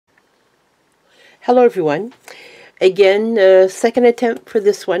Hello everyone. Again, second attempt for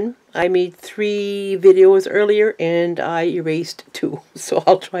this one. I made 3 videos earlier and I erased 2, so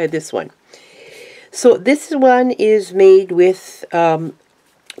I'll try this one. So this one is made with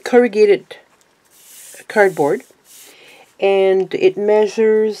corrugated cardboard, and it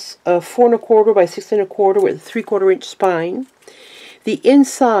measures 4 1/4 by 6 1/4 with a 3/4 inch spine. The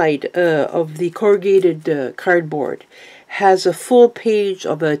inside of the corrugated cardboard has a full page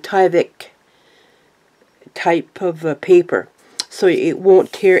of a Tyvek type of paper, so it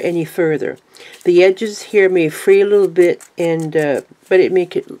won't tear any further. The edges here may fray a little bit, and but it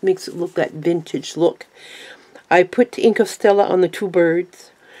makes it look that vintage look. I put Ink of Stella on the 2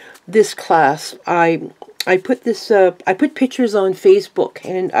 birds. This clasp, I put this I put pictures on Facebook,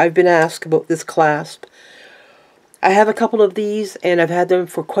 and I've been asked about this clasp. I have a couple of these, and I've had them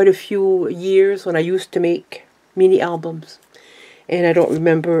for quite a few years when I used to make mini albums, and I don't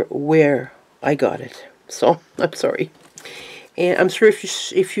remember where I got it. So I'm sorry, and I'm sure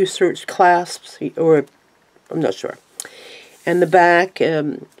if you search clasps, or I'm not sure. And the back,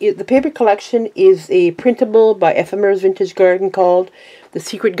 the paper collection is a printable by Ephemera's Vintage Garden called The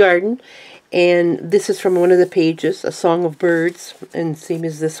Secret Garden, and this is from one of the pages, A Song of Birds, and same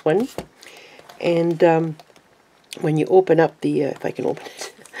as this one. And when you open up the, if I can open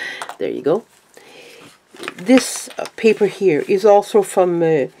it, there you go. This paper here is also from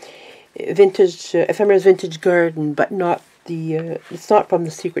Ephemera's Vintage Garden, but not the it's not from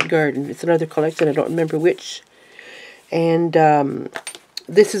the Secret Garden. It's another collection, I don't remember which. And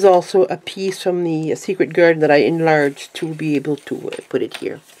this is also a piece from the Secret Garden that I enlarged to be able to put it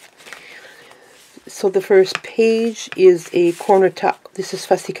here. So the first page is a corner tuck. This is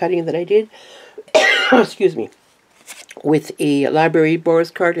fussy cutting that I did excuse me, with a library Boris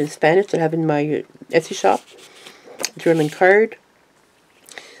card in Spanish that I have in my Etsy shop, German card,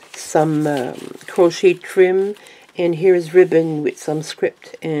 some crochet trim, and here is ribbon with some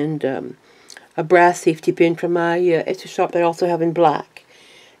script, and a brass safety pin from my Etsy shop that I also have in black,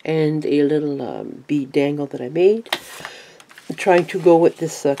 and a little bead dangle that I made. I'm trying to go with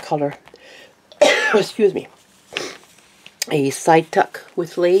this color. Excuse me. A side tuck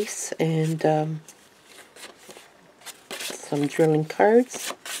with lace, and some drilling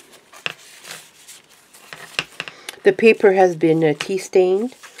cards. The paper has been tea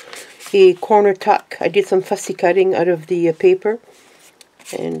stained. A corner tuck. I did some fussy cutting out of the paper,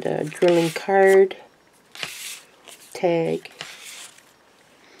 and a drilling card, tag,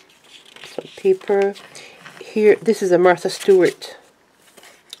 some paper. Here, this is a Martha Stewart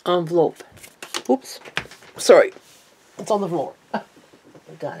envelope. Oops, sorry, it's on the floor. I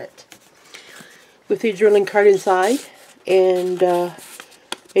got it. With a drilling card inside, and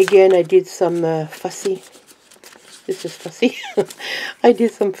again I did some fussy. This is fussy. I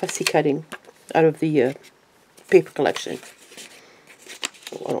did some fussy cutting out of the paper collection.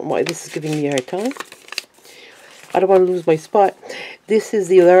 I don't know why this is giving me a hard time. I don't want to lose my spot. This is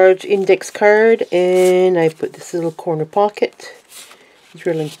the large index card, and I put this little corner pocket.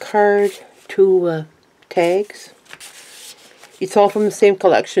 Drilling card, 2 tags. It's all from the same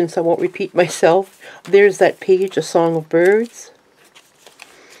collection, so I won't repeat myself. There's that page, A Song of Birds.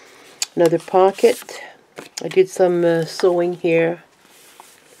 Another pocket. I did some sewing here.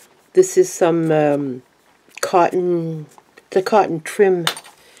 This is some cotton, the cotton trim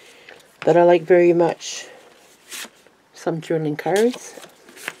that I like very much. Some drilling cards.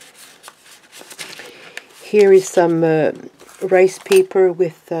 Here is some rice paper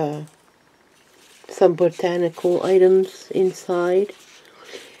with some botanical items inside.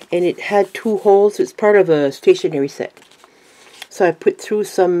 And it had 2 holes. It's part of a stationery set. So I put through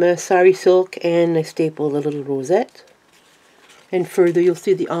some sari silk, and I stapled a little rosette. And further, you'll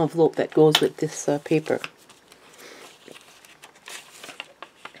see the envelope that goes with this paper.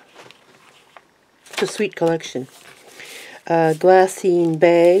 It's a sweet collection. Glassine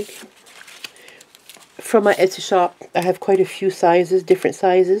bag. From my Etsy shop, I have quite a few sizes, different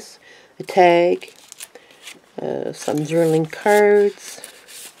sizes. A tag. Some drilling cards.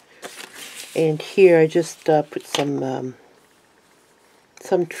 And here I just put some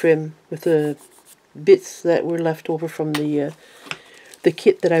trim with the bits that were left over from the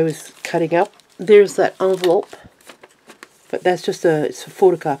kit that I was cutting up. There's that envelope, but that's just it's a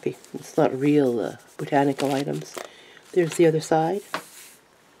photocopy. It's not real botanical items. There's the other side.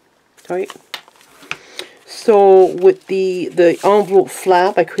 Alright. So with the envelope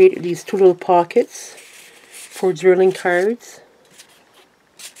flap, I created these 2 little pockets for drilling cards.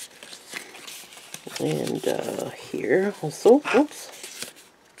 And here also, oops.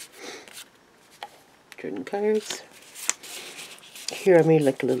 Drilling cards. Here I made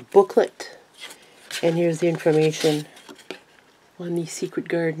like a little booklet, And here's the information on the Secret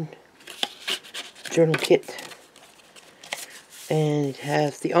Garden journal kit. And it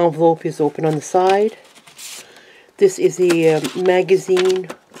has, the envelope is open on the side. This is a magazine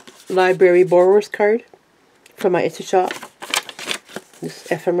library borrower's card from my Etsy shop.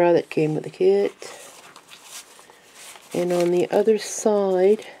 This ephemera that came with the kit. And on the other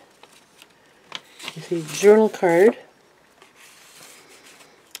side is a journal card.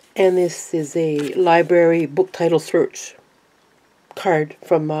 And this is a library book title search card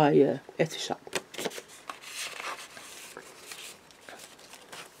from my Etsy shop.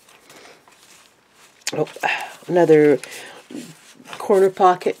 Oh, another corner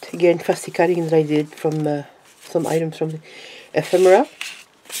pocket, again fussy cutting that I did from some items from the ephemera.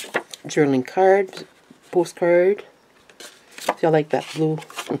 Journaling card, postcard. See, I like that blue.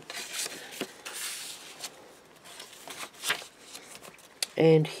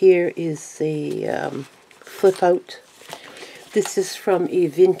 And here is a flip out. This is from a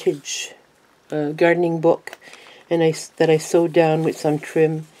vintage gardening book, and that I sewed down with some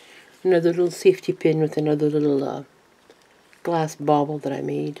trim. Another little safety pin with another little glass bauble that I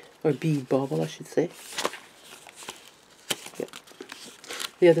made, or bead bauble I should say. Yep.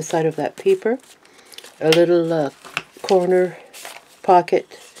 The other side of that paper, a little corner pocket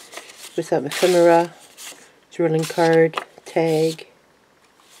with some ephemera, journaling card, tag.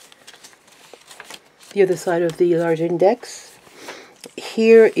 The other side of the large index.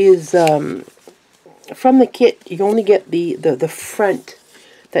 Here is, from the kit, you only get the front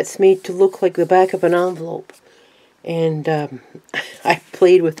that's made to look like the back of an envelope. And I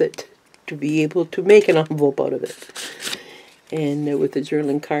played with it to be able to make an envelope out of it. And with the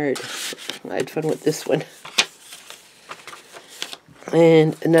journaling card, I had fun with this one.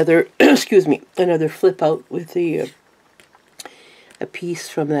 And another, excuse me, another flip out with a piece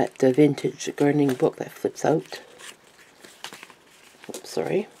from that vintage gardening book that flips out. Oops,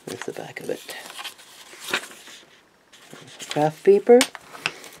 sorry, there's the back of it. Craft paper.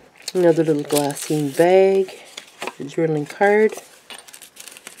 Another little glassine bag. A journaling card.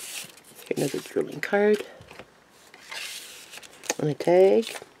 Another journaling card. And a tag.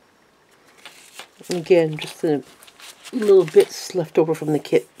 And again, just a little bits left over from the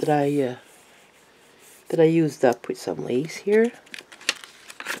kit that I used up with some lace here.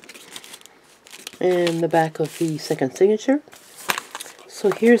 And the back of the second signature. So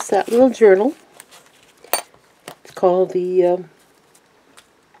here's that little journal. It's called the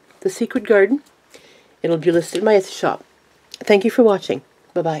Secret Garden. It'll be listed in my Etsy shop. Thank you for watching.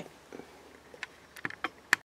 Bye-bye.